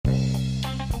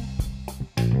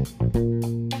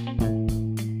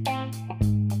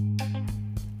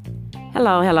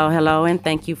Hello, and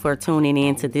thank you for tuning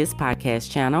in to this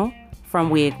podcast channel. From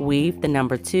Wig Weave, the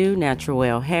number 2, Natural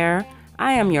Well Hair,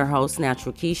 I am your host,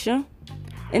 Natural Keisha.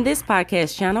 And this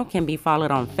podcast channel can be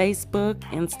followed on Facebook,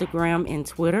 Instagram, and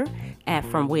Twitter at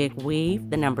From Wig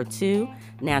Weave, the number 2,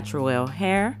 Natural Well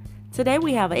Hair. Today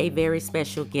we have a very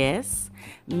special guest,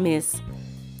 Miss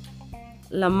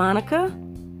LaMonica.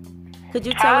 Could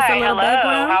you tell us a little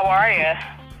background? How are you?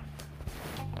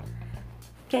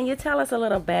 Can you tell us a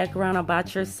little background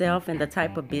about yourself and the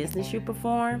type of business you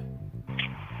perform?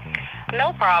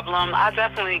 No problem. I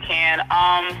definitely can.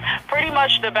 Pretty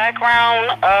much the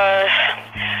background,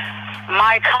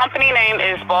 my company name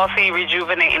is Bossy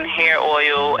Rejuvenating Hair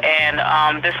Oil,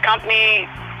 and this company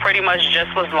pretty much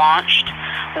just was launched.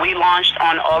 We launched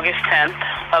on August 10th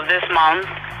of this month.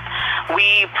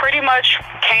 We pretty much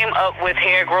came up with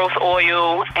hair growth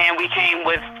oil, and we came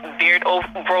with beard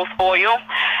growth oil,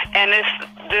 and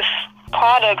this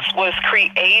product was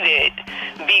created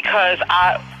because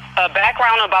a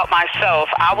background about myself.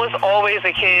 I was always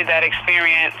a kid that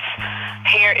experienced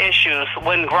hair issues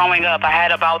when growing up. I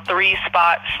had about 3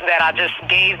 spots that I just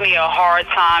gave me a hard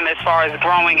time as far as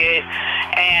growing it,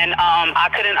 and I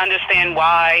couldn't understand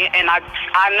why. And I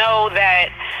know that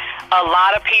a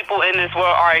lot of people in this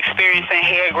world are experiencing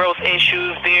hair growth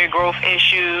issues, beard growth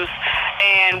issues,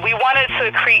 and we wanted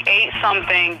to create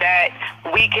something that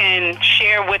we can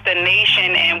share with the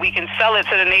nation, and we can sell it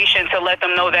to the nation to let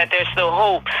them know that there's still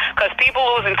hope. Because people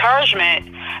lose encouragement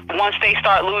once they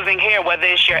start losing hair, whether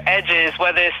it's your edges,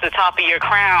 whether it's the top of your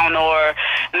crown, or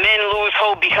men lose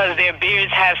hope because their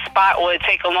beards have spot or it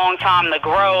take a long time to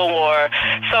grow. Or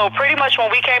so pretty much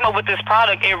when we came up with this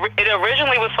product, it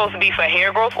originally was supposed to be for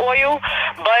hair growth oil,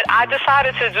 but I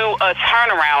decided to do a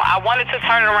turnaround. I wanted to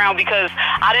turn it around because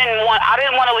I didn't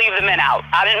want to leave the men out.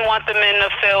 I didn't want the men to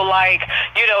feel like,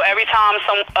 every time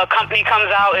a company comes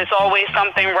out, it's always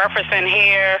something referencing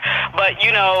hair, but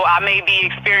I may be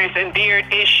experiencing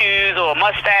beard issues or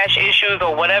mustache issues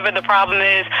or whatever the problem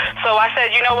is. So I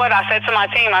said, I said to my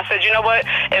team,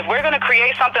 if we're going to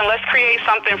create something, let's create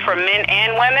something for men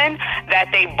and women that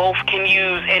they both can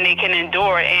use and they can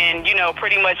endure and,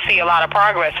 pretty much see a lot of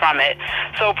progress from it.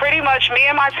 So pretty much me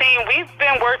and my team, we've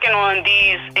been working on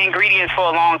these ingredients for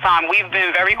a long time. We've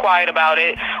been very quiet about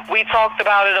it. We talked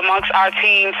about it amongst our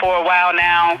team for a while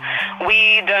now.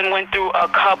 We done went through a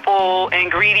couple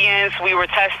ingredients. We were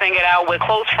testing it out with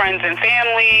close friends and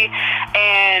family,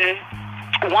 and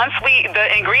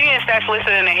the ingredients that's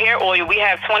listed in the hair oil, we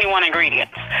have 21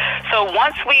 ingredients. So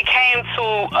once we came to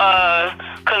a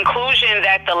conclusion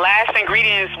that the last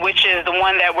ingredients, which is the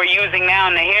one that we're using now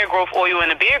in the hair growth oil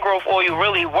and the beard growth oil,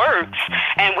 really works,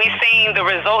 and we've seen the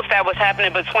results that was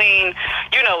happening between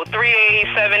 3 days,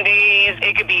 7 days,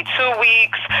 it could be 2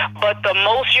 weeks, but the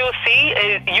most you'll see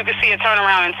is you can see a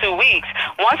turnaround in 2 weeks.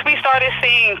 Once we started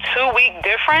seeing 2-week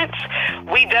difference,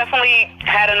 we definitely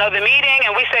had another meeting,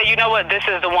 and we said, this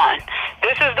is the one.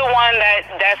 This is the one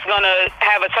that's going to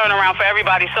have a turnaround for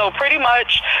everybody. So pretty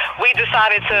much we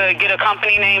decided to get a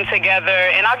company name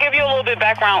together, and I'll give you a little bit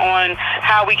background on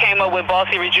how we came up with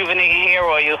Bossy Rejuvenating Hair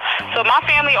Oil. So my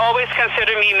family always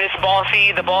considered me Miss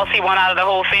Bossy, the bossy one out of the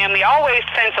whole family. I always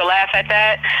tend to laugh at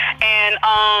that, and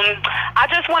I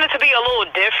just wanted to be a little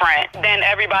different than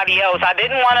everybody else. I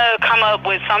didn't want to come up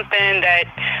with something that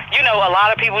a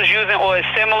lot of people's using or is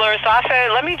similar. So I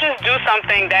said, let me just do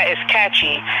something that is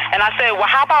catchy. And I said, well,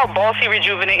 how about Bossy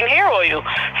Rejuvenating Hair Oil?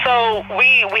 So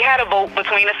we had a vote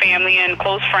between the family and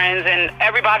close friends, and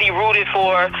everybody rooted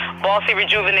for Bossy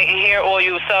Rejuvenating Hair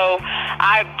Oil. So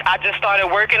I just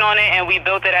started working on it, and we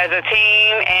built it as a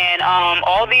team. And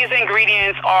all these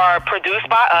ingredients are produced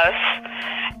by us,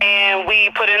 and we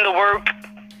put in the work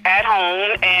at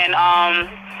home. And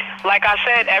like I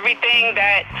said, everything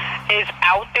that is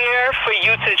out there for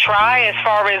you to try, as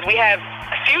far as we have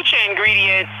future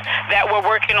ingredients that we're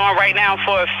working on right now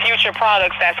for future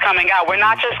products that's coming out. We're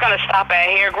not just going to stop at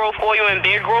hair growth oil and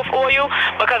beard growth oil,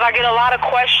 because I get a lot of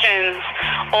questions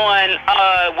on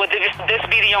would this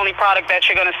be the only product that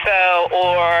you're going to sell,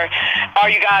 or are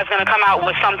you guys going to come out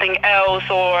with something else,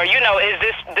 or is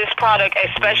this product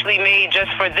especially made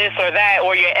just for this or that,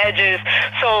 or your edges.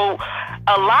 So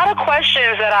a lot of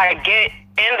questions that I get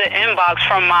in the inbox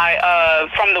from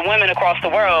from the women across the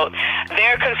world,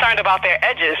 they're concerned about their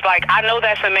edges. Like, I know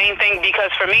that's the main thing,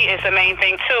 because for me it's the main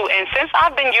thing too. And since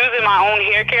I've been using my own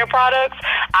hair care products,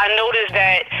 I noticed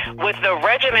that with the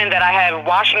regimen that I have,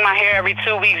 washing my hair every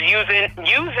 2 weeks, using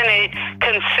it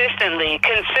consistently.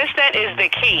 Consistent is the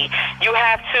key. You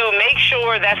have to make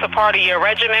sure that's a part of your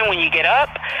regimen when you get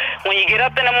up. When you get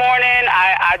up in the morning,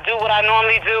 I do what I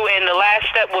normally do, and the last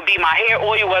step will be my hair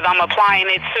oil, whether I'm applying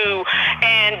it to,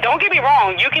 and don't get me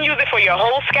wrong, you can use it for your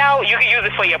whole scalp, you can use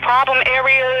it for your problem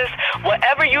areas,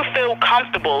 whatever you feel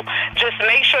comfortable. Just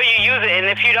make sure you use it, and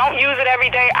if you don't use it every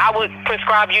day, I would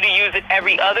prescribe you to use it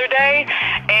every other day.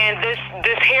 And this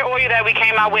hair oil that we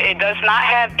came out with, it does not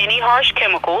have any harsh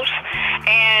chemicals,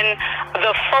 and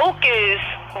the focus,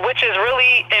 which is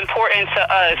really important to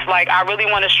us. Like, I really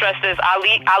want to stress this.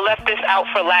 I left this out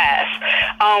for last.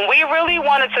 We really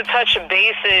wanted to touch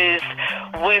bases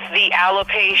with the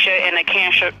alopecia and the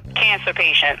cancer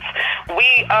patients.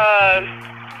 We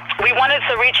wanted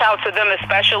to reach out to them,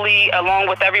 especially along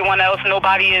with everyone else.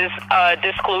 Nobody is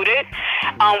discluded.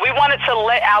 We wanted to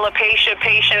let alopecia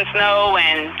patients know,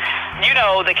 and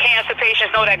the cancer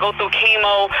patients know that go through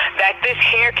chemo, that this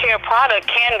hair care product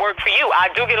can work for you. I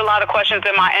do get a lot of questions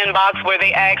in my inbox where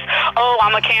they ask, oh,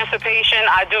 I'm a cancer patient,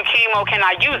 I do chemo, can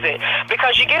I use it?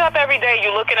 Because you get up every day,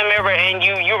 you look in the mirror, and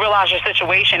you realize your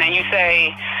situation, and you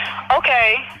say,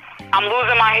 okay, I'm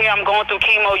losing my hair, I'm going through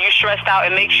chemo, you stressed out,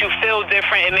 it makes you feel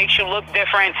different, it makes you look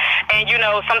different, and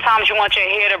sometimes you want your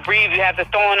hair to breathe, you have to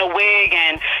throw in a wig,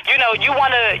 and you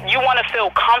want to feel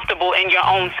comfortable in your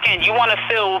own skin, you want to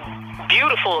feel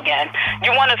beautiful again.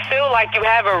 You want to feel like you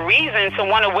have a reason to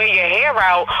want to wear your hair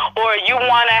out, or you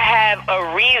want to have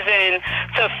a reason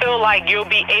to feel like you'll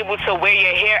be able to wear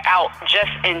your hair out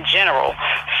just in general.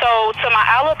 So to my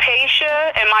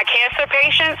alopecia and my cancer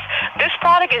patients, this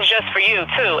product is just for you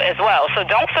too as well. So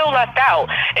don't feel left out.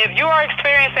 If you are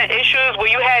experiencing issues where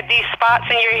you had these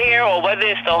spots in your hair, or whether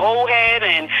it's the whole head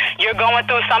and you're going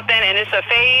through something and it's a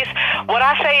phase, what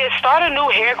I say is start a new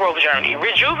hair growth journey.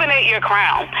 Rejuvenate your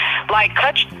crown. Like,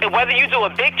 whether you do a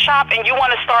big chop and you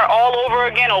want to start all over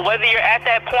again, or whether you're at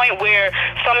that point where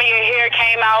some of your hair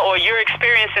came out, or you're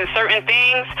experiencing certain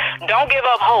things, don't give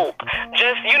up hope.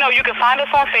 Just, you can find us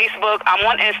on Facebook. I'm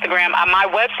on Instagram. My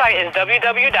website is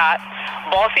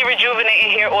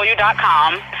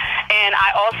www.bossyrejuvenatinghairoil.com. And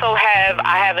I also have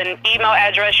an email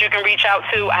address you can reach out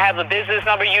to. I have a business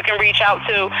number you can reach out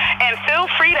to. And feel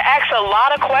free to ask a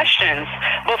lot of questions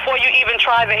before you even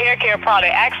try the hair care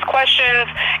product. Ask questions,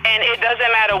 and it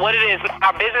doesn't matter what it is.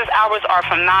 Our business hours are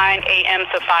from 9 a.m.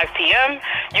 to 5 p.m.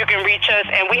 You can reach us,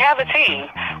 and we have a team.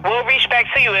 We'll reach back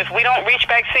to you. If we don't reach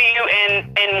back to you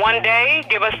in one day,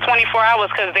 give us 24 hours,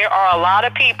 because there are a lot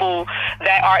of people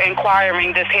that are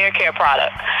inquiring this hair care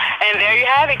product. And there you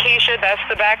have it, Keisha. That's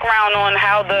the background on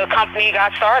how the company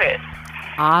got started.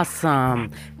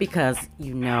 Awesome. Because,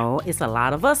 it's a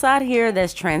lot of us out here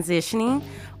that's transitioning,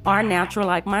 are natural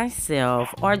like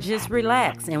myself, or just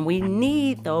relax. And we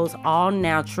need those all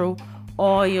natural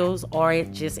oils or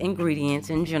just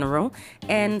ingredients in general.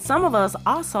 And some of us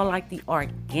also like the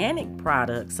organic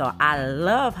products. So I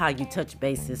love how you touch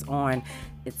bases on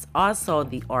it's also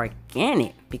the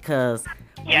organic, because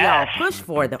we all push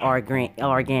for the organic,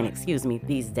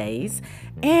 these days.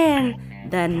 And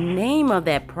the name of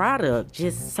that product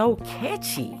just so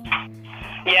catchy.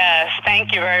 Yes,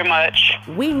 thank you very much.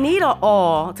 We need an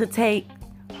oil to take,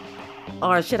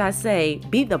 or should I say,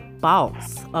 be the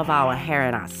boss of our hair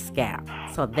and our scalp.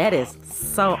 So that is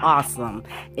so awesome.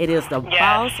 It is the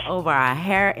boss over our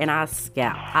hair and our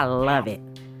scalp. I love it.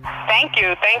 Thank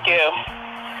you.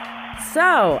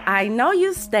 So, I know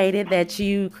you stated that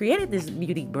you created this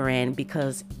beauty brand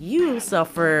because you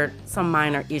suffered some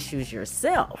minor issues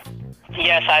yourself.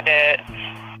 Yes, I did.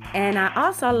 And I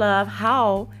also love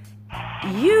how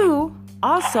you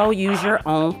also use your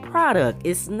own product.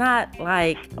 It's not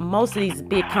like most of these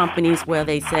big companies where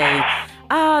they say,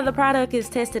 the product is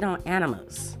tested on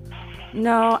animals.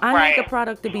 No, I like a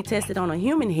product to be tested on a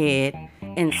human head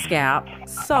and scalp,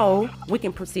 so we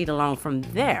can proceed along from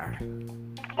there.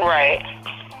 Right.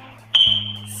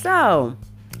 So,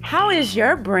 how is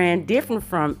your brand different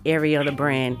from every other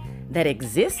brand that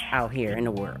exists out here in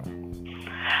the world?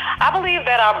 I believe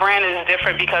that our brand is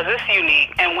different because it's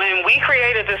unique. And when we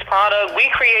created this product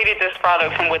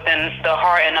from within the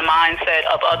heart and the mindset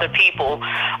of other people.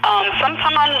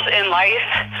 Sometimes in life,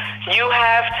 you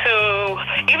have to,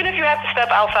 even if you have to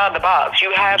step outside the box,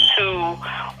 you have to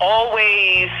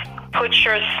always put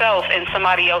yourself in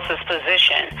somebody else's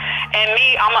position. And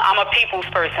me, I'm a people's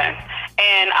person.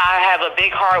 And I have a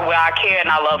big heart where I care and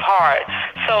I love hard.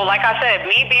 So So like I said,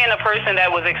 me being a person that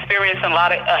was experiencing a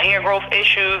lot of hair growth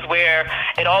issues where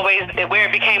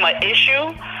it became an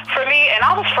issue for me, and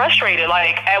I was frustrated.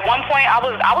 Like at one point I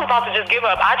was about to just give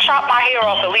up. I chopped my hair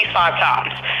off at least 5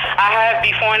 times. I have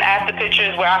before and after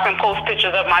pictures where I can post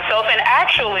pictures of myself, and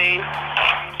actually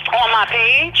on my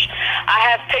page, I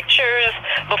have pictures,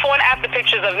 before and after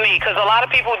pictures of me, because a lot of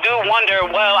people do wonder,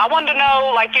 well, I want to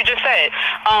know, like you just said,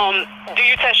 do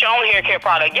you test your own hair care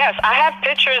product? Yes, I have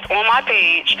pictures on my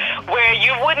page where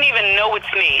you wouldn't even know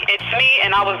it's me. It's me,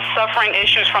 and I was suffering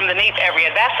issues from the nape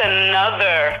area. That's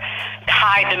another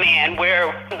high demand where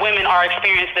women are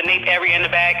experiencing the nape area in the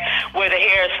back where the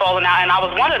hair is falling out, and I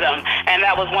was one of them, and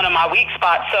that was one of my weak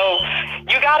spots. So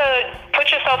you gotta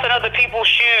put yourself in other people's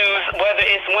shoes, whether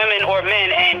it's women or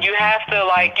men, and you have to,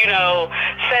 like, you know,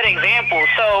 set examples.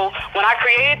 So when I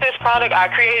created this product, I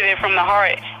created it from the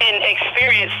heart and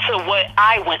experience to what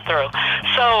I went through.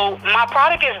 So my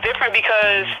product is different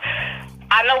because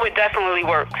I know it definitely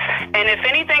works. And if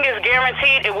anything is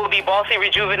guaranteed, it will be Bossy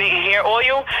Rejuvenating Hair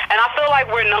Oil. And I feel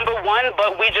like we're number one,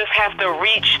 but we just have to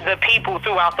reach the people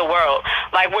throughout the world.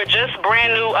 Like, we're just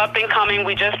brand new, up and coming.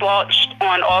 We just launched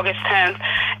on August 10th.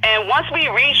 And once we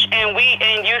reach and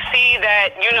you see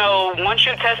that, you know, once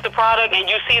you test the product and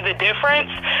you see the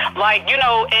difference, like, you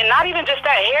know, and not even just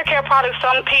that, hair care products,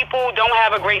 some people don't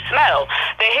have a great smell.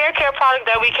 The hair care product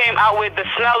that we came out with, the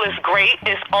smell is great.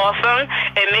 It's awesome.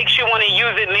 It makes you want to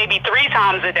use it maybe 3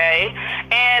 times a day.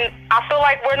 And I feel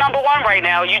like we're number one right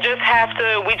now. We just have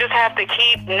to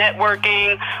keep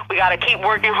networking. We got to keep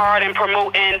working hard and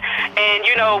promoting. And,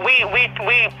 you know, we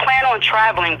plan on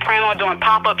traveling, plan on doing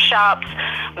pop-up shops.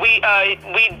 We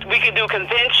can do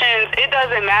conventions. It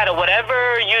doesn't matter.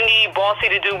 Whatever you need Bossy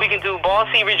to do, we can do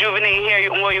Bossy Rejuvenating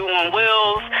Hair Oil on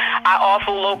wheels. I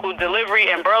offer local delivery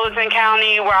in Burlington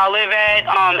County, where I live at,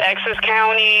 Essex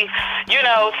County. You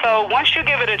know, so once you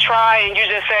give it a try and you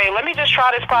just say, let me just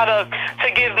try this product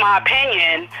to give my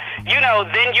opinion, you know,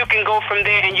 then you can go from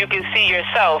there and you can see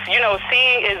yourself. You know,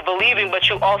 seeing is believing, but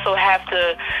you also have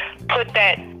to put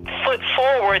that foot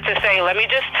forward to say, let me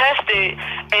just test it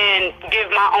and give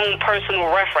my own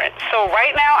personal reference. So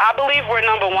right now, I believe we're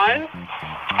number one.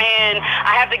 And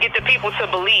I have to get the people to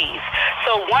believe.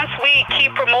 So once we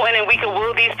keep promoting and we can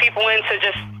will these people in to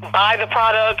just buy the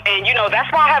product, and, you know, that's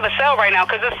why I have a sale right now,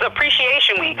 because it's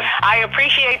Appreciation Week. I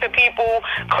appreciate the people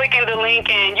clicking the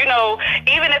link, and, you know,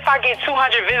 even if I get 200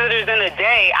 visitors in a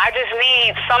day, I just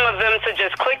need some of them to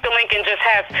just click the link and just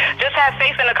have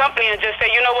faith in the company and just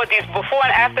say, you know what, these before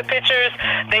and after pictures,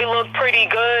 they look pretty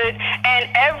good.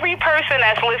 And every person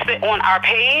that's listed on our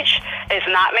page is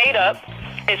not made up.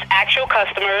 It's actual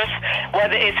customers,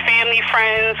 whether it's family,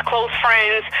 friends, close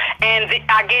friends, and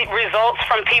I get results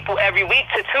from people every week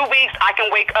to 2 weeks. I can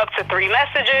wake up to 3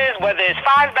 messages, whether it's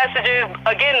 5 messages.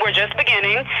 Again, we're just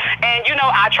beginning. And, you know,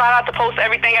 I try not to post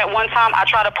everything at one time. I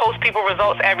try to post people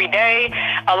results every day.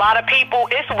 A lot of people,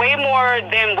 it's way more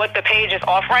than what the page is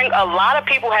offering. A lot of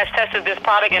people has tested this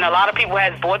product, and a lot of people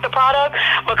has bought the product,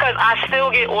 because I still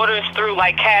get orders through,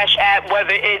 like, Cash App,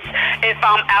 whether it's if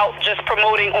I'm out just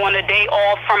promoting on a day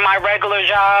off from my regular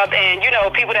job, and, you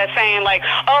know, people that saying, like,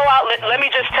 oh, let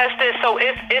me just test this. So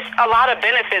it's a lot of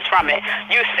benefits from it.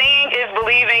 You seeing is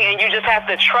believing, and you just have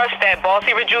to trust that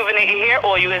Bossy Rejuvenating Hair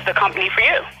Oil is the company for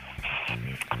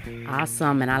you.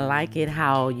 Awesome. And I like it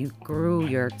how you grew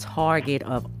your target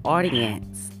of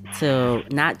audience to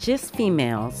not just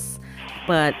females,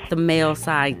 but the male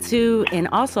side too, and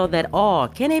also that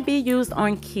can it be used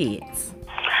on kids?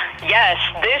 Yes,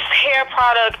 this hair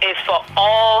product is for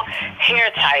all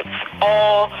hair types,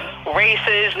 all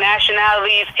races,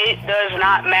 nationalities. It does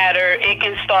not matter. It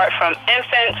can start from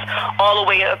infants all the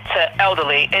way up to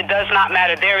elderly. It does not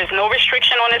matter. There is no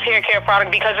restriction on this hair care product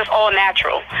because it's all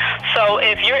natural. So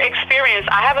if you're experienced,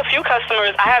 I have a few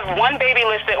customers. I have one baby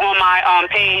listed on my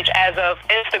page as of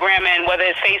Instagram and whether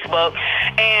it's Facebook,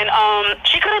 and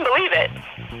she couldn't believe it.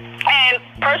 And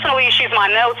personally, she's my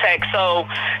nail tech, so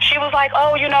she was like,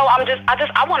 oh, you know, I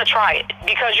want to try it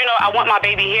because, you know, I want my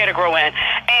baby hair to grow in.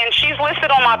 And she's listed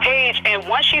on my page, and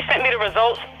once she sent me the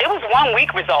results, it was 1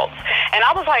 week results. And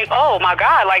I was like, oh my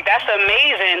God, like, that's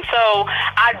amazing. So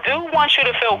I do want you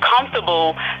to feel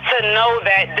comfortable to know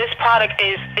that this product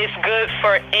is good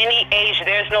for any age.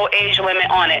 There's no age limit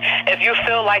on it. If you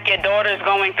feel like your daughter's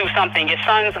going through something, your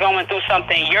son's going through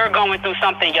something, you're going through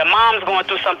something, your mom's going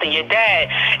through something, your dad,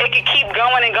 it can keep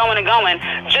going and going and going.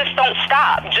 Just don't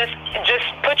stop. Just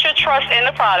put your trust in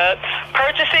the product,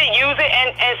 purchase it, use it,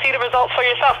 and see the results for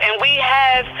yourself. And we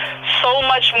have so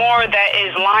much more that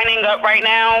is lining up right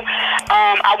now.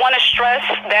 I want to stress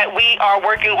that we are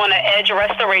working on an edge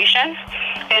restoration.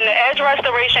 And the edge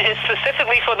restoration is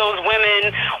specifically for those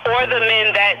women or the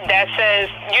men that says,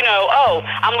 oh,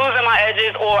 I'm losing my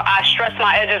edges, or I stress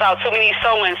my edges out, too many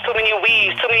sew-ins, too many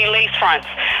weaves, too many lace fronts.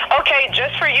 Okay,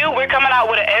 just for you, we're coming out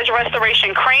with an edge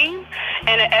restoration cream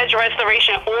and an edge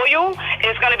restoration oil.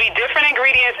 It's going to be different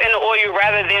ingredients in the oil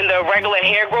rather than the regular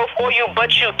hair growth oil,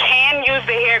 but you can use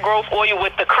the hair growth oil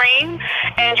with the cream,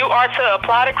 and you are to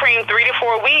apply the cream 3 to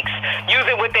 4 weeks, use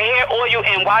it with the hair oil,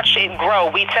 and watch it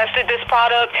grow. We tested this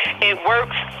product. It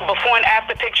works. Before and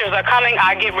after pictures are coming.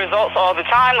 I get results all the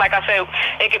time. Like I said,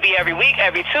 it could be every week,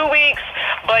 every 2 weeks,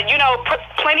 but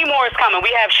plenty more is coming. We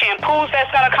have shampoos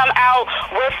that's going to come out.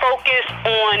 We're focused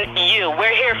on you.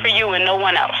 We're here for you and no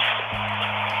one else.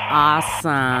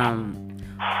 Awesome.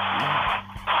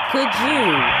 Could you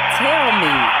tell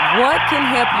me what can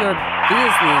help your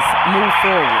business move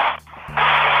forward?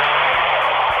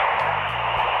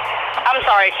 I'm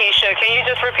sorry, Keisha. Can you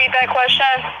just repeat that question?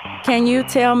 Can you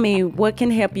tell me what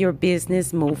can help your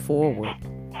business move forward?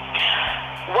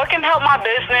 What can help my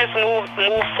business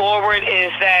move forward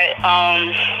is that,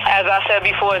 as I said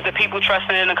before, is the people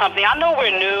trusting in the company. I know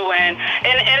we're new, and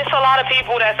it's a lot of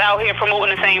people that's out here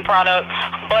promoting the same product,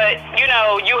 but,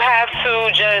 you have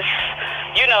to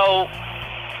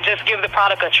just give the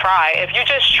product a try. If you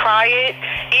just try it,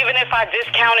 even if I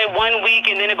discount it 1 week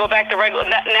and then it go back to regular,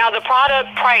 now the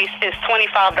product price is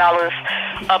 $25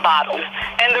 a bottle.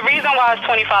 And the reason why it's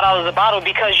 $25 a bottle,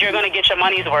 because you're going to get your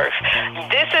money's worth.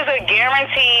 This is a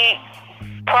guaranteed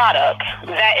product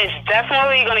that is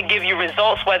definitely going to give you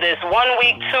results, whether it's 1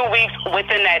 week, 2 weeks,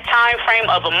 within that time frame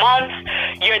of a month.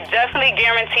 You're definitely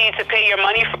guaranteed to pay your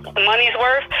money's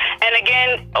worth. And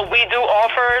again, we do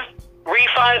offer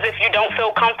refunds if you don't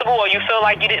feel comfortable or you feel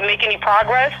like you didn't make any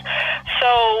progress.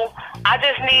 So I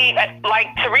just need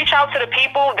to reach out to the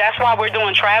people. That's why we're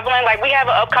doing traveling. Like, we have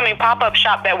an upcoming pop-up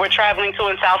shop that we're traveling to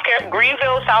in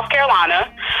Greenville, South Carolina.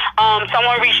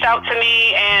 Someone reached out to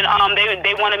me and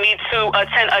they wanted me to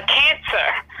attend a cancer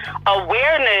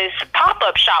awareness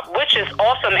pop-up shop, which is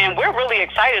awesome, and we're really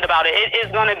excited about it. It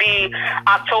is going to be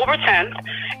October 10th,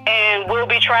 and we'll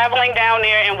be traveling down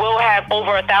there, and we'll have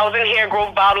over 1,000 hair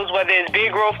growth bottles, whether it's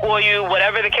big growth oil,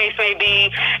 whatever the case may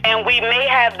be, and we may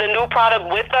have the new product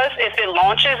with us if it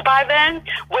launches by then,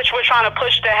 which we're trying to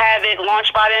push to have it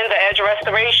launched by then, the edge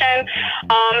restoration.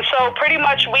 So pretty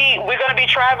much we're going to be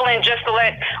traveling just to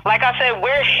like I said,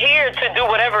 we're here to do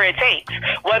whatever it takes,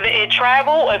 whether it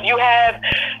travel, if you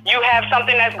have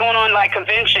something that's going on like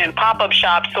convention, pop-up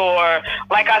shops, or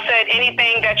like I said,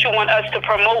 anything that you want us to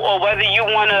promote, or whether you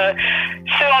want to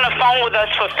sit on the phone with us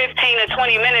for 15 to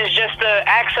 20 minutes just to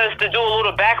access to do a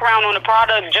little background on the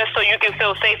product just so you can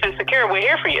feel safe and secure, we're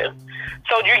here for you.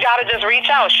 So you got to just reach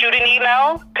out, shoot an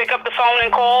email, pick up the phone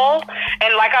and call.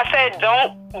 And like I said,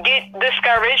 don't get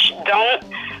discouraged. Don't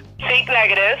think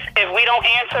negative. If we don't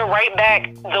answer right back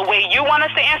the way you want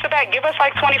us to answer back, give us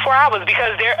like 24 hours,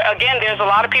 because there's a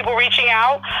lot of people reaching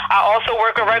out. I also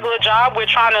work a regular job. We're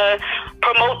trying to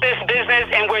promote this business,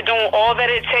 and we're doing all that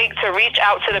it takes to reach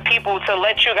out to the people to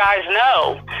let you guys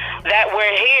know that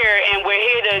we're here, and we're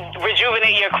here to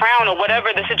rejuvenate your crown or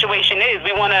whatever the situation is.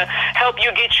 We want to help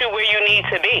you get you where you need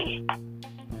to be.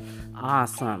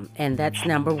 Awesome. And that's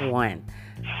number one.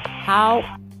 How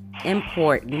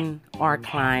important are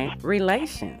client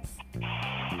relations?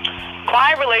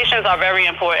 Client relations are very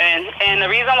important, and the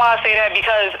reason why I say that,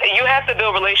 because you have to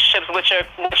build relationships with your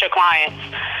clients,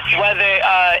 whether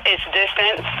it's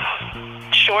distance,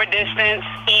 short distance,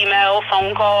 email,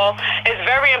 phone call. It's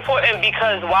very important,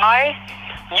 because why?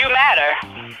 You matter.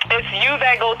 It's you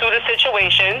that go through the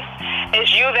situation.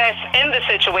 It's you that's in the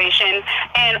situation,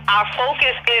 and our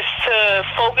focus is to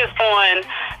focus on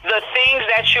the things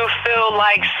that you feel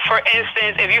like, for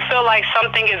instance, if you feel like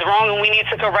something is wrong and we need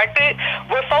to correct it,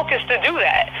 we're focused to do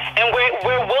that. And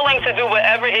we're willing to do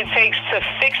whatever it takes to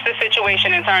fix the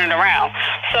situation and turn it around.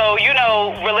 So,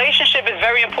 relationship is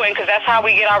very important, because that's how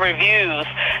we get our reviews.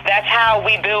 That's how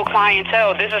we build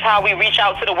clientele. This is how we reach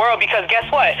out to the world, because guess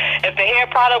what? If the hair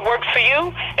product works for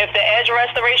you, if the edge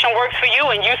restoration works for you,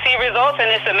 and you see results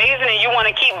and it's amazing and you want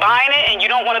to keep buying it and you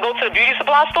don't want to go to the beauty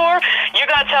supply store, you're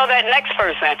going to tell that next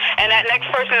person. And that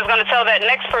next person is going to tell that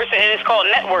next person, and it's called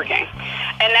networking.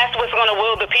 And that's what's going to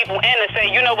will the people in and say,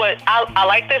 you know what, I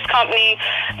like this company.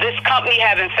 This company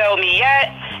haven't failed me yet,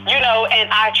 and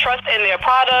I trust in their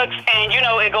products, and,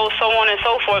 it goes so on and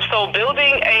so forth. So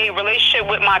building a relationship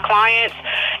with my clients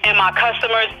and my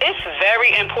customers is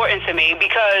very important to me,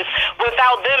 because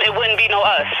without them, it wouldn't be no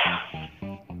us.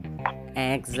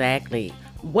 Exactly.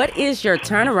 What is your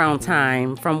turnaround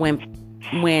time from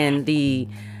when the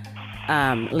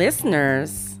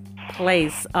listeners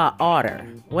place an order?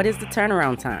 What is the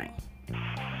turnaround time?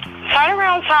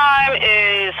 turnaround time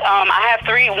is, I have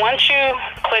three. Once you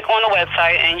click on the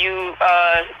website and you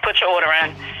put your order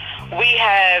in, we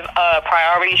have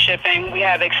priority shipping, we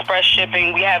have express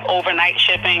shipping, we have overnight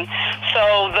shipping.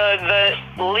 So the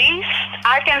least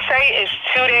I can say is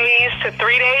 2 days to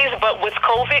 3 days, but with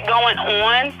COVID going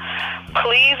on,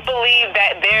 please believe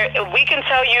that we can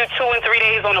tell you 2 and 3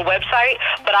 days on the website,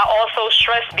 but I also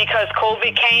stress because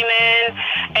COVID came in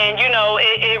and, you know,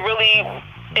 it really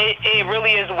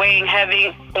is weighing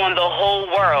heavy on the whole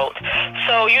world.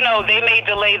 So, you know, they may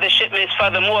delay the shipments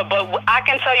furthermore, but I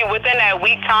can tell you within that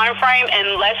week time frame,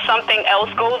 unless something else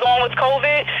goes on with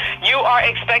COVID, you are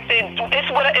expected,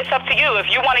 it's up to you. If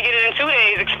you want to get it in 2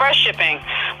 days, express shipping.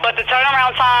 But the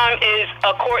turnaround time is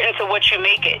according to what you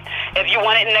make it. If you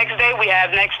want it next day, we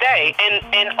have next day.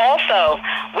 And also,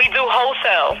 we do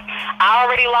wholesale. I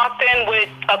already locked in with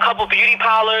a couple beauty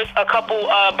parlors, a couple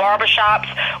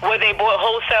barbershops where they bought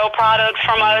wholesale products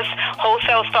from us.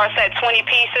 Wholesale starts at 20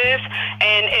 pieces.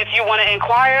 And if you want to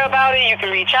inquire about it, you can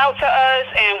reach out to us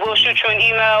and we'll shoot you an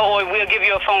email or we'll give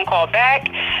you a phone call back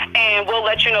and we'll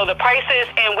let you know the prices.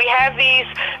 And we have these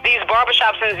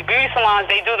barbershops and beauty salons,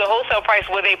 they do the wholesale price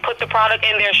where they put the product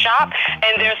in their shop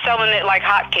and they're selling it like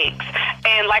hotcakes.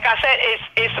 And like I said,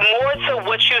 it's more to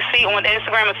what you see on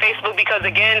Instagram and Facebook because,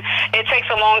 again, it takes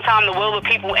a long time to wheel the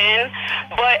people in.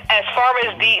 But as far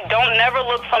as don't never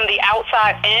look from the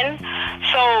outside in.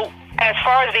 So as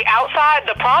far as the outside,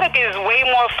 the product is way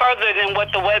more further than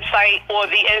what the website or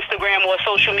the Instagram or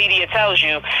social media tells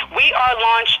you. We are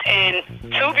launched in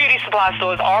 2 beauty supply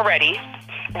stores already.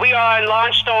 We are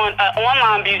launched on an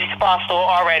online beauty supply store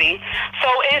already. So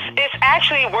it's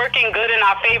actually working good in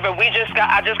our favor.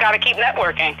 I just got to keep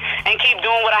networking and keep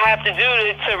doing what I have to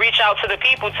do to reach out to the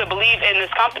people to believe in this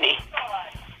company.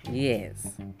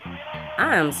 Yes.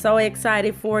 I am so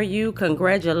excited for you.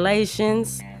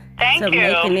 Congratulations. Thank you.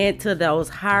 Making it to those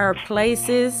higher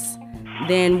places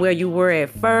than where you were at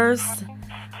first.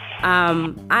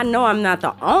 I know I'm not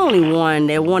the only one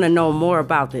that want to know more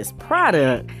about this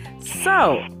product.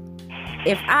 So,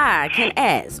 if I can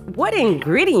ask, what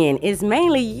ingredient is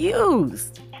mainly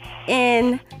used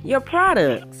in your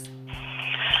products?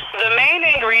 The main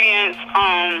ingredients,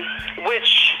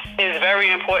 which is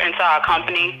very important to our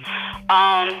company,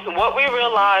 what we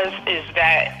realize is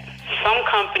that some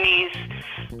companies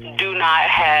do not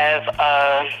have,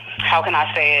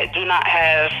 do not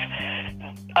have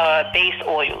base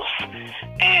oils.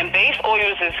 And base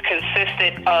oils is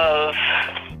consisted of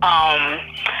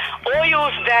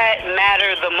oils that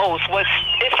matter the most.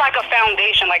 It's like a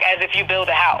foundation, like as if you build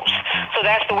a house. So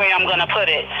that's the way I'm going to put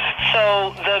it.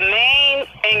 So the main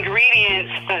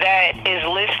ingredients that is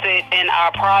listed in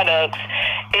our products,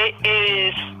 it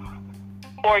is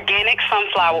organic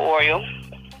sunflower oil.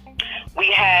 We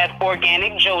have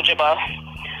organic jojoba,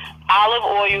 olive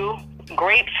oil,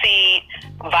 grapeseed,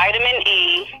 vitamin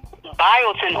E,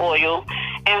 biotin oil,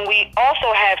 and we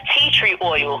also have tea tree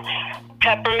oil,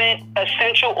 peppermint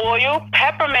essential oil.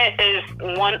 Peppermint is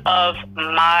one of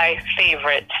my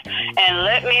favorites. And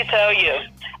let me tell you,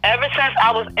 ever since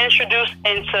I was introduced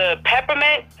into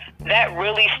peppermint, that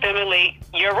really stimulates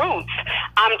your roots.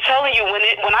 I'm telling you,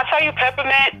 when I tell you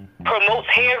peppermint promotes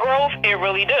hair growth, it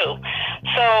really do.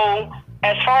 So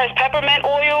as far as peppermint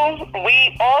oil,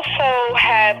 we also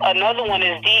have another one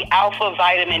is D-alpha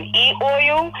vitamin E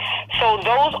oil. So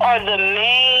those are the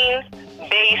main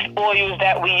base oils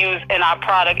that we use in our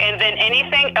product. And then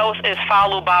anything else is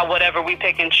followed by whatever we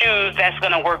pick and choose that's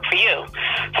going to work for you.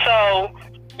 So,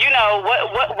 you know,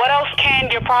 what else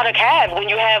can your product have when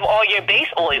you have all your base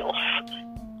oils?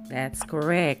 That's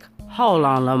correct. Hold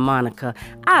on, LaMonica.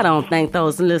 I don't think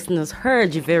those listeners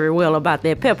heard you very well about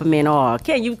that peppermint oil.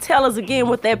 Can you tell us again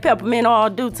what that peppermint oil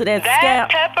do to that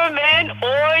scalp? That peppermint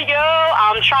oil,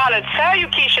 I'm trying to tell you,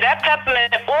 Keisha, that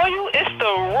peppermint oil is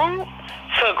the root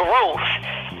to growth.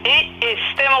 It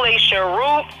stimulates your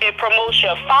root, it promotes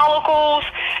your follicles,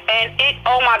 and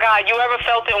oh my God, you ever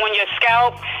felt it on your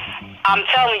scalp? I'm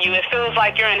telling you, it feels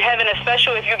like you're in heaven,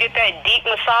 especially if you get that deep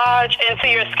massage into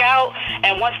your scalp.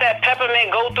 And once that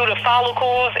peppermint goes through the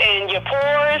follicles and your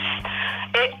pores,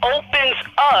 it opens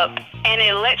up and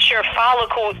it lets your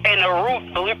follicles and the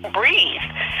root breathe.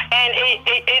 And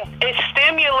it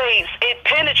stimulates, it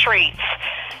penetrates.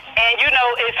 And, you know,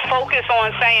 it's focused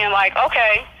on saying, like,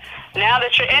 okay, now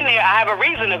that you're in there, I have a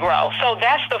reason to grow. So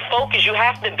that's the focus. You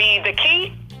have to be, the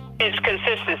key is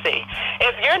consistency.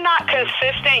 If you're not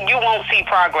consistent, you won't see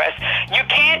progress. You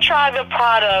can't try the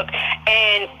product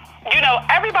and, you know,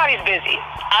 everybody's busy.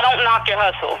 I don't knock your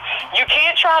hustle. You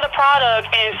can't try the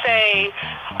product and say,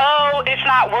 oh, it's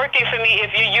not working for me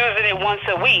if you're using it once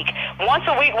a week. Once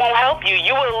a week won't help you.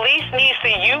 You at least need to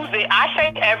use it. I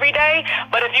say every day,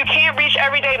 but if you can't reach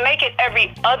every day, make it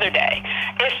every other day.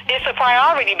 It's a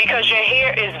priority because your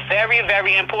hair is very,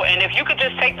 very important. If you could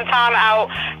just take the time out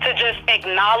to just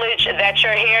acknowledge that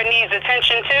your hair needs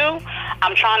attention too,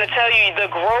 I'm trying to tell you, the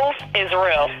growth is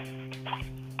real.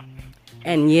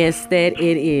 And yes, that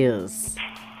it is.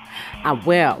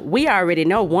 Well, we already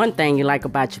know one thing you like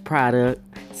about your product.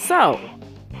 So,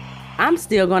 I'm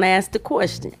still going to ask the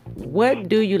question. What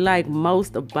do you like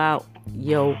most about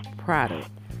your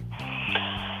product?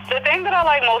 The thing that I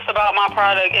like most about my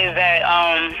product is that,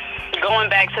 going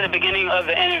back to the beginning of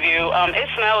the interview, it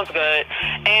smells good.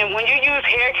 And when you use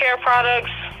hair care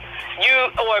products,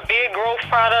 or beard growth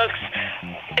products,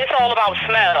 it's all about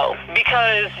smell,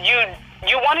 because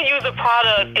you want to use a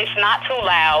product, it's not too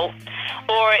loud,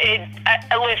 or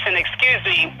listen, excuse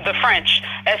me, the French,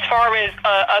 as far as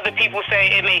other people say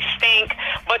it may stink,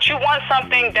 but you want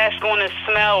something that's going to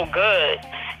smell good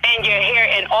in your hair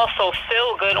and also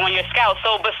feel good on your scalp.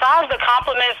 So besides the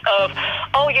compliments of,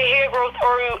 oh, your hair growth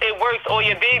oil, it works, or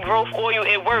your beard growth oil,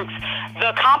 it works,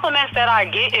 the compliments that I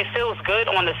get, it feels good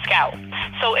on the scalp.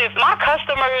 So if my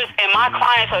customers and my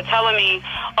clients are telling me,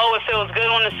 oh, it feels good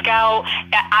on the scalp,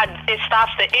 it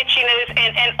stops the itchiness,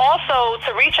 and also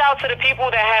to reach out to the people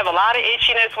that have a lot of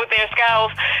itchiness with their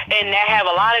scalps and that have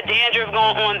a lot of dandruff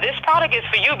going on, this product is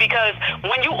for you, because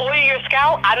when you oil your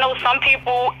scalp, I know some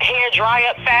people hair dry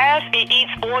up fast, it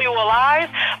eats oil alive,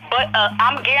 but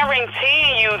I'm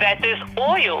guaranteeing you that this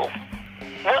oil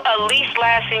will at least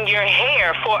last in your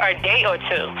hair for a day or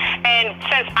two. And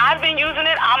since I've been using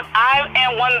it, I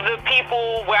am one of the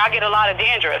people where I get a lot of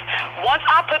dandruff. Once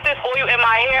I put this oil in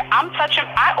my hair,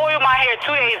 I oiled my hair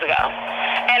 2 days ago.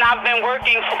 And I've been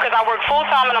working, because I work full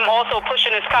time and I'm also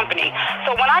pushing this company.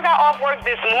 So when I got off work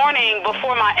this morning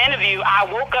before my interview, I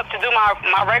woke up to do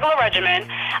my regular regimen.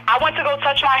 I went to go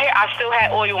touch my hair. I still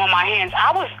had oil on my hands.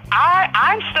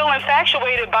 I'm still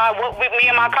infatuated by what me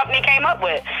and my company came up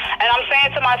with. And I'm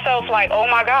saying to myself, like, oh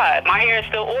my God, my hair is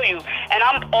still oily. And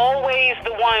I'm always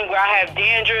the one where I have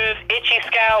dandruff, itchy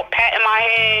scalp, patting my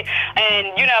head,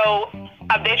 and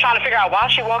they're trying to figure out why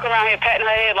she walking around here patting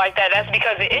her head like that. That's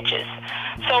because it itches.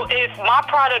 So if my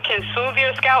product can soothe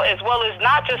your scalp as well as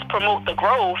not just promote the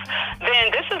growth,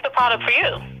 then this is the product for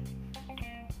you.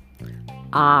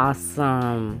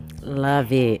 Awesome.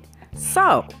 Love it.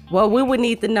 So, what we would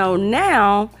need to know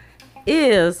now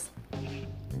is,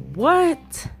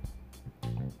 what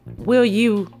will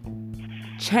you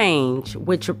change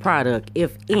with your product,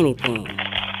 if anything?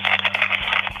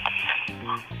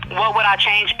 What would I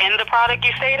change in the product,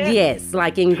 you stated? Yes,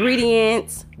 like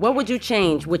ingredients. What would you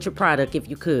change with your product if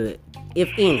you could, if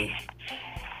any?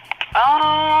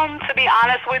 To be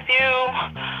honest with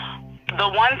you, the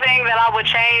one thing that I would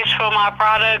change for my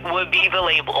product would be the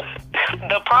label.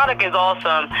 The product is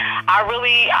awesome. I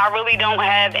really don't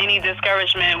have any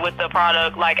discouragement with the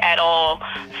product, like, at all.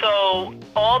 So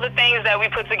all the things that we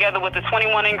put together with the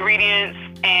 21 ingredients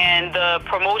and the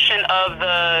promotion of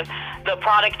the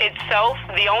product itself,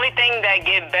 the only thing that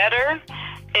get better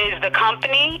is the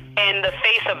company and the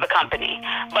face of the company.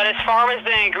 But as far as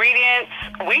the ingredients,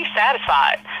 we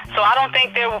satisfied. So I don't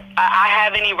think I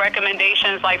have any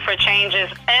recommendations like for changes,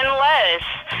 unless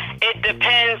it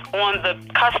depends on the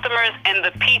customers and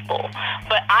the people.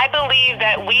 But I believe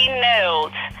that we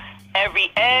nailed every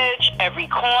edge, every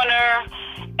corner,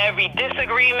 every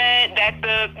disagreement that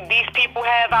these people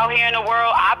have out here in the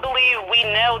world. I believe we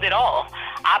nailed it all.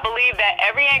 I believe that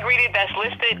every ingredient that's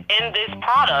listed in this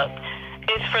product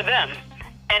is for them.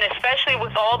 And especially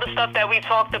with all the stuff that we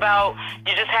talked about,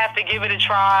 you just have to give it a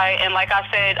try. And like I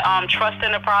said, trust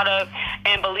in the product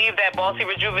and believe that Bossy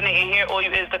Rejuvenating Hair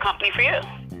Oil is the company for you.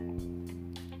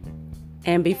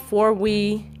 And before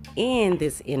we end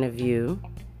this interview,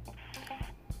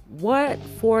 what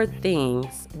 4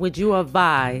 things would you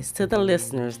advise to the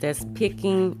listeners that's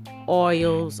picking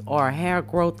oils or hair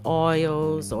growth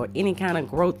oils or any kind of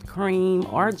growth cream,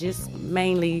 or just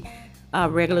mainly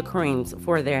regular creams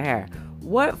for their hair?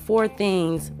 What 4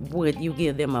 things would you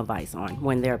give them advice on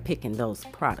when they're picking those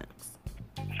products?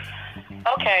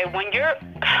 Okay, when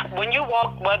you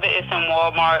walk, whether it's in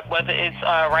Walmart, whether it's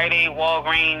Rite Aid,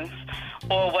 Walgreens,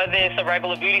 or whether it's a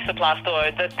regular beauty supply store,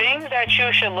 the things that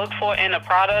you should look for in a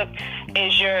product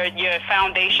is your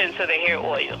foundation to the hair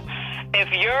oil.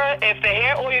 If the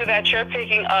hair oil that you're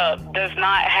picking up does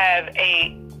not have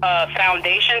a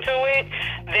foundation to it,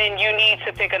 then you need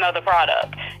to pick another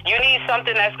product. You need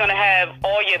something that's going to have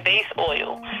all your base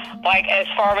oil. Like as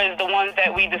far as the ones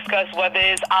that we discussed, whether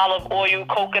it's olive oil,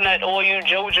 coconut oil,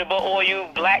 jojoba oil,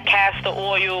 black castor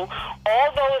oil,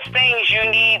 all those things you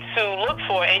need to look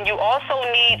for. And you also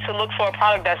need to look for a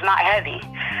product that's not heavy.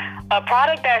 A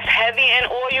product that's heavy in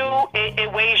oil,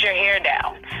 it weighs your hair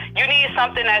down. You need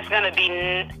something that's going to be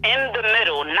in the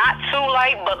middle, not too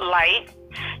light, but light.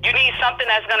 You need something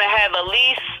that's going to have at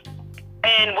least,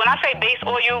 and when I say base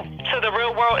oil, to the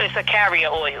real world, it's a carrier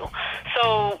oil.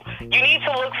 So you need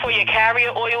to look for your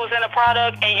carrier oils in a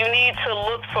product, and you need to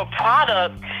look for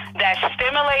products that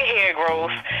stimulate hair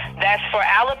growth, that's for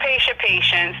alopecia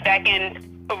patients, that can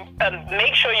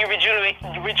make sure you rejuvenate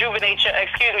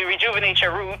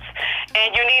your roots.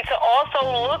 And you need to also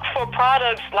look for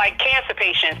products like cancer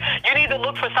patients. You need to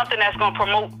look for something that's going to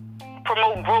promote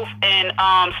growth and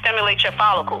stimulate your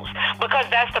follicles, because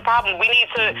that's the problem.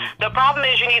 The problem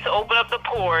is you need to open up the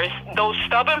pores, those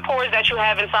stubborn pores that you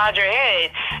have inside your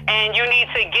head, and you need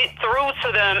to get through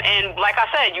to them. And like I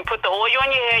said, you put the oil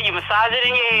on your hair, you massage it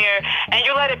in your hair, and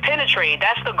you let it penetrate.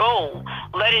 That's the goal.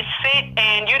 Let it sit.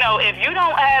 And if you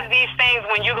don't have these things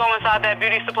when you go inside that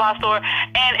beauty supply store,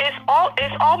 and it's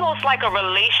almost like a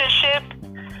relationship,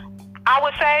 I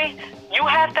would say. You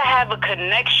have to have a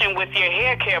connection with your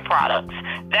hair care products.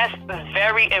 That's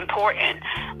very important.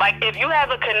 Like if you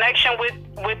have a connection with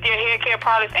your hair care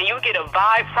products and you get a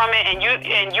vibe from it and you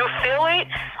feel it,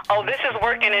 oh, this is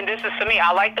working and this is for me.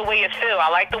 I like the way it feels. I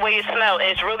like the way it smells.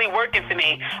 It's really working for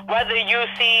me. Whether you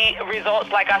see results,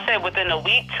 like I said, within a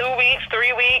week, 2 weeks,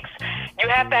 3 weeks, you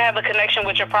have to have a connection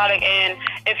with your product. And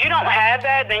if you don't have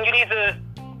that, then you need to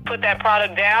put that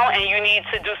product down and you need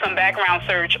to do some background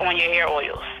search on your hair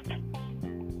oils.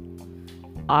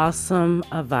 Awesome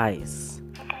advice.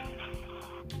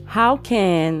 How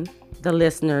can the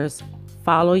listeners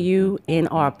follow you and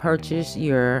or purchase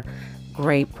your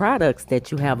great products that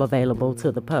you have available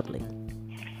to the public?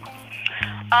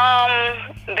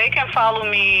 They can follow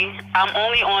me. I'm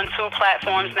only on 2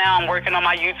 platforms now. I'm working on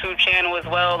my YouTube channel as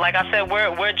well. Like I said,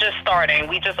 we're just starting.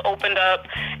 We just opened up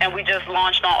and we just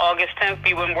launched on August 10th.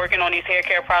 We've been working on these hair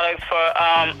care products for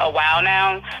a while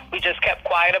now. We just kept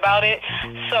quiet about it.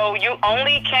 So you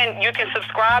can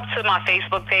subscribe to my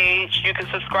Facebook page. You can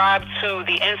subscribe to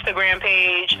the Instagram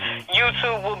page.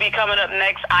 YouTube will be coming up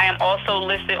next. I am also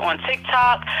listed on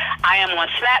TikTok. I am on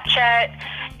Snapchat.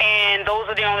 And those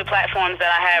are the only platforms that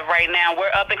I have right now.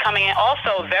 We're up and coming. And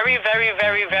also, very, very,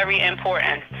 very, very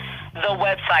important, the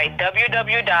website,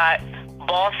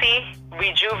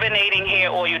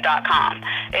 www.bossyrejuvenatinghairoil.com.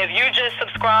 If you just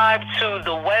subscribe to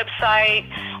the website,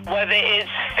 whether it's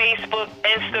Facebook,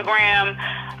 Instagram,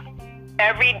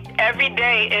 every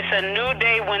day it's a new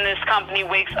day when this company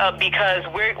wakes up, because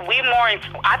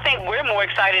I think we're more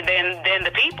excited than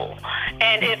the people.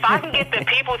 And if I can get the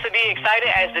people to be excited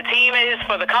as the team is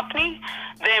for the company,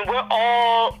 then we're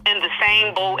all in the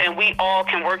same boat and we all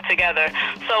can work together.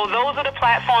 So those are the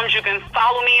platforms you can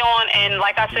follow me on. And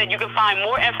like I said, you can find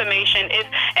more information. And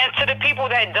to the people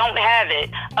that don't have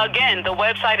it, again, the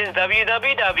website is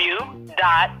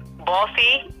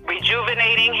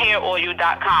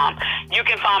www.bossyrejuvenatinghairoil.com. You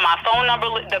can find my phone number,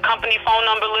 the company phone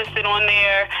number listed on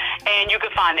there, and you can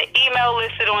find the email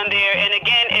listed on there. And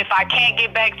again, if I can't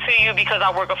get back to you because I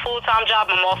work a full-time job,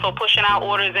 I'm also pushing out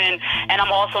orders and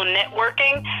I'm also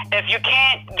networking. If you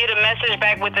can't get a message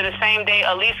back within the same day,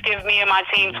 at least give me and my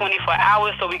team 24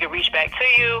 hours so we can reach back to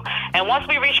you. And once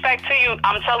we reach back to you,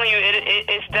 I'm telling you,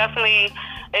 it's definitely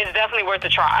worth a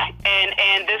try.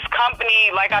 And this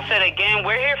company, like I said, again,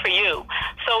 we're here for you.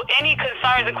 So any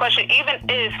concerns and questions, even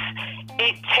if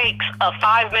it takes a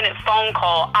 5-minute phone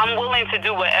call, I'm willing to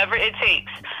do whatever it takes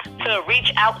to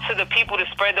reach out to the people to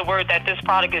spread the word that this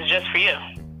product is just for you.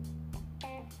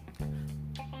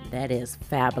 That is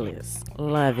fabulous.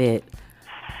 Love it.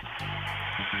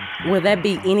 Will there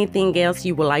be anything else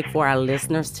you would like for our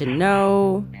listeners to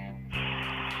know?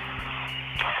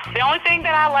 The only thing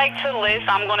that I like to list,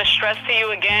 I'm going to stress to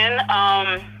you again,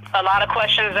 a lot of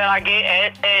questions that I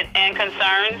get and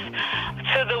concerns.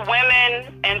 To the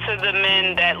women and to the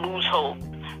men that lose hope,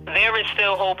 there is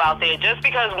still hope out there. Just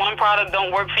because one product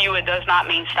don't work for you, it does not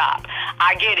mean stop.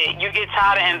 I get it. You get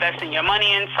tired of investing your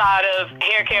money inside of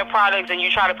hair care products and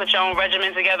you try to put your own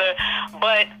regimen together,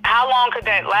 but how long could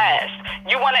that last?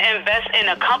 You want to invest in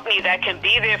a company that can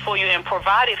be there for you and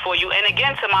provide it for you. And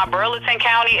again, to my Burlington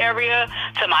County area,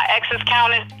 to my Essex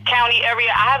County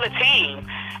area, I have a team.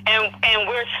 And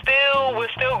we're still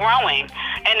growing,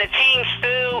 and the team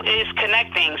still is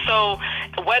connecting. So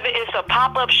whether it's a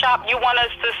pop-up shop you want us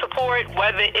to support,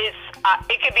 whether it's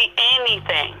it could be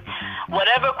anything.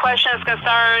 Whatever questions,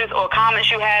 concerns, or comments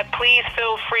you have, please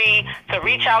feel free to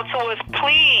reach out to us.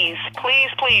 Please, please,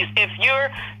 please, if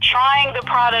you're trying the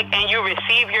product and you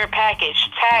receive your package,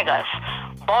 tag us.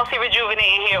 Bossy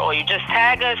Rejuvenating Hair Oil. You just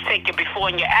tag us, take your before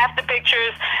and your after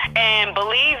pictures, and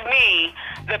believe me,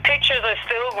 the pictures are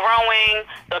still growing.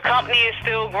 The company is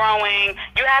still growing.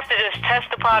 You have to just test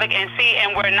the product and see,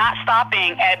 and we're not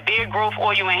stopping at beard growth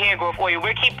oil and hair growth oil.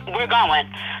 We're going.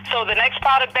 So the next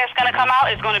product that's going to come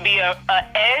out is going to be a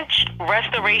edge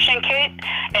restoration kit,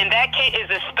 and that kit is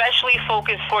especially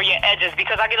focused for your edges,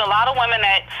 because I get a lot of women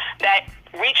that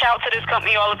reach out to this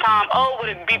company all the time. Oh, would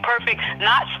it be perfect?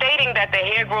 Not stating that the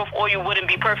hair growth oil wouldn't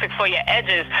be perfect for your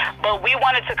edges, but we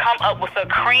wanted to come up with a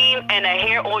cream and a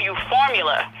hair oil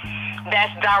formula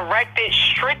that's directed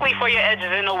strictly for your edges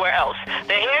and nowhere else.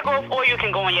 The hair growth oil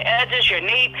can go on your edges, your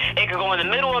nape. It can go in the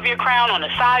middle of your crown, on the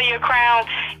side of your crown.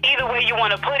 Either way you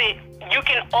want to put it. You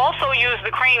can also use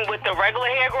the cream with the regular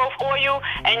hair growth oil,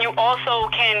 and you also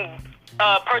can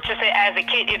purchase it as a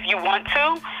kit if you want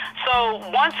to. So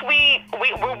once we're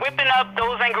whipping up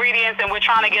those ingredients, and we're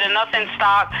trying to get enough in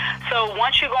stock. So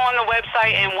once you go on the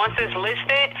website and once it's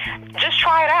listed, just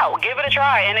try it out. Give it a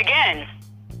try. And again,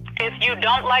 if you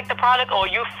don't like the product or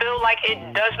you feel like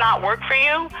it does not work for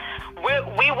you,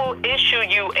 we will issue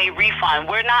you a refund.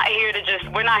 We're not here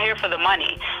for the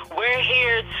money. We're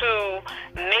here to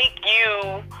make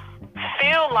you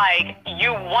feel like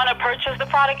you want to purchase the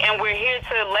product, and we're here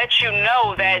to let you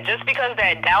know that just because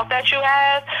that doubt that you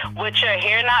have with your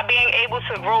hair not being able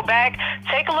to grow back,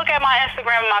 take a look at my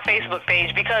Instagram and my Facebook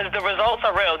page, because the results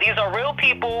are real. These are real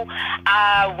people.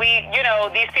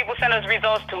 These people send us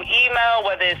results to email,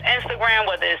 whether it's Instagram,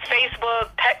 whether it's Facebook,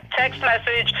 text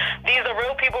message. These are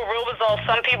real people, real results.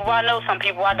 Some people I know, some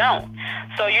people I don't.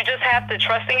 So you just have to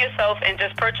trust in yourself and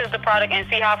just purchase the product and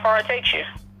see how far it takes you.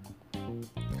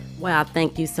 Wow,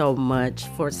 thank you so much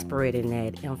for spreading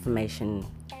that information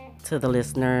to the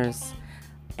listeners.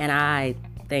 And I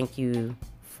thank you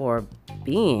for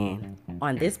being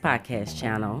on this podcast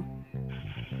channel,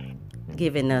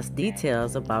 giving us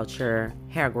details about your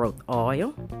hair growth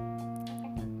oil.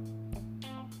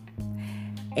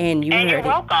 And you're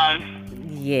welcome.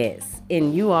 Yes,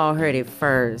 and you all heard it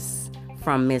first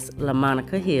from Miss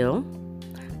LaMonica Hill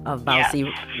of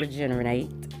Bossy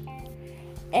Rejuvenate.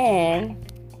 And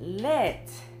let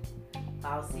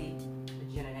Bossy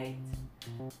Rejuvenate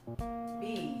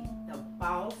be the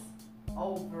boss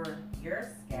over your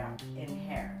scalp and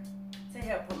hair to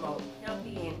help promote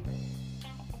healthy and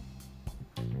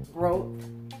growth.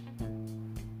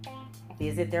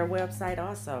 Visit their website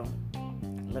also.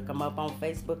 Look them up on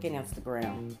Facebook and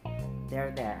Instagram.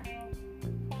 They're there.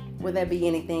 Will there be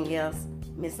anything else,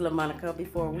 Miss LaMonica,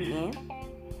 before we end?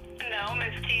 No,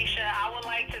 Miss Keisha, I would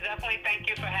like to definitely thank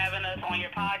you for having us on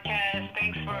your podcast.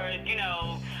 Thanks for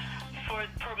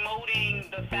promoting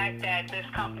the fact that this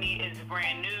company is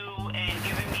brand new and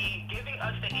giving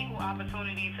us the equal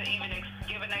opportunity to even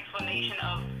give an explanation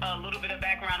of a little bit of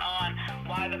background on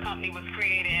why the company was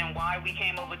created and why we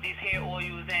came up with these hair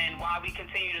oils and why we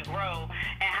continue to grow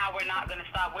and how we're not going to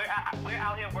stop. We're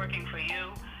out here working for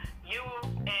you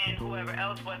and whoever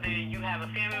else, whether you have a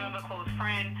family member, close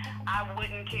friend. I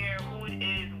wouldn't care who it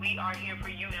is. We are here for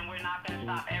you, and we're not going to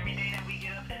stop. Every day that we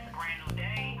get up is a brand new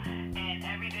day, and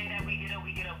every day that we get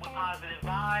up with positive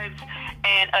vibes.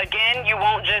 And again, you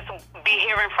won't just be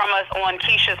hearing from us on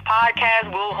Keisha's podcast.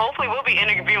 Hopefully we'll be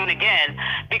interviewing again,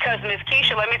 because Miss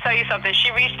Keisha, let me tell you something.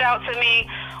 She reached out to me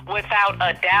without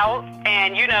a doubt,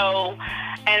 and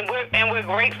we're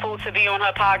grateful to be on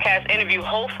her podcast interview.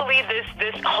 Hopefully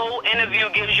this whole interview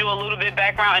gives you a little bit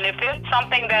background, and if there's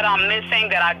something that I'm missing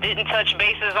that I didn't touch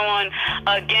bases on,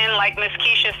 again, like Miss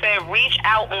Keisha said, reach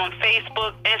out on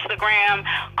Facebook, Instagram,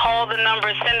 call the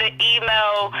number, send an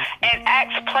email, and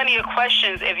ask plenty of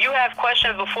questions. If you have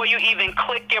questions before you even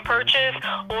click your purchase,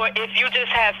 or if you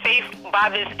just have faith by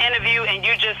this interview and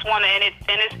you just want to, and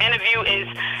this interview is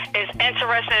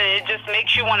interesting, and it just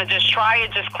makes you want to just try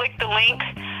it, just click the link,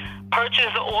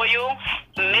 purchase the oil,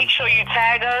 make sure you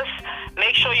tag us,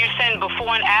 make sure you send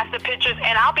before and after pictures,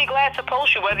 and I'll be glad to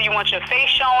post you whether you want your face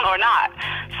shown or not.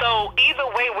 So either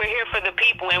way, we're here for the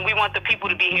people, and we want the people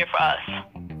to be here for us.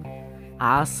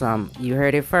 Awesome. You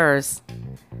heard it first.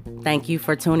 Thank you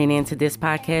for tuning in to this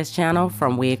podcast channel,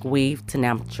 From Wig Weave to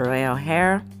Natural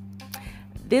Hair.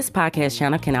 This podcast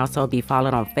channel can also be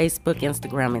followed on Facebook,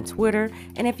 Instagram, and Twitter.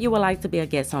 And if you would like to be a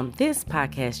guest on this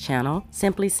podcast channel,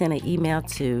 simply send an email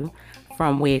to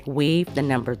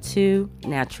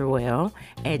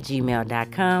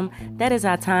fromwigweave2natural@gmail.com. That is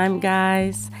our time,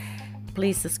 guys.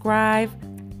 Please subscribe.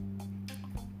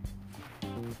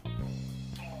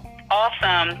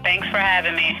 Awesome. Thanks for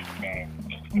having me.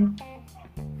 And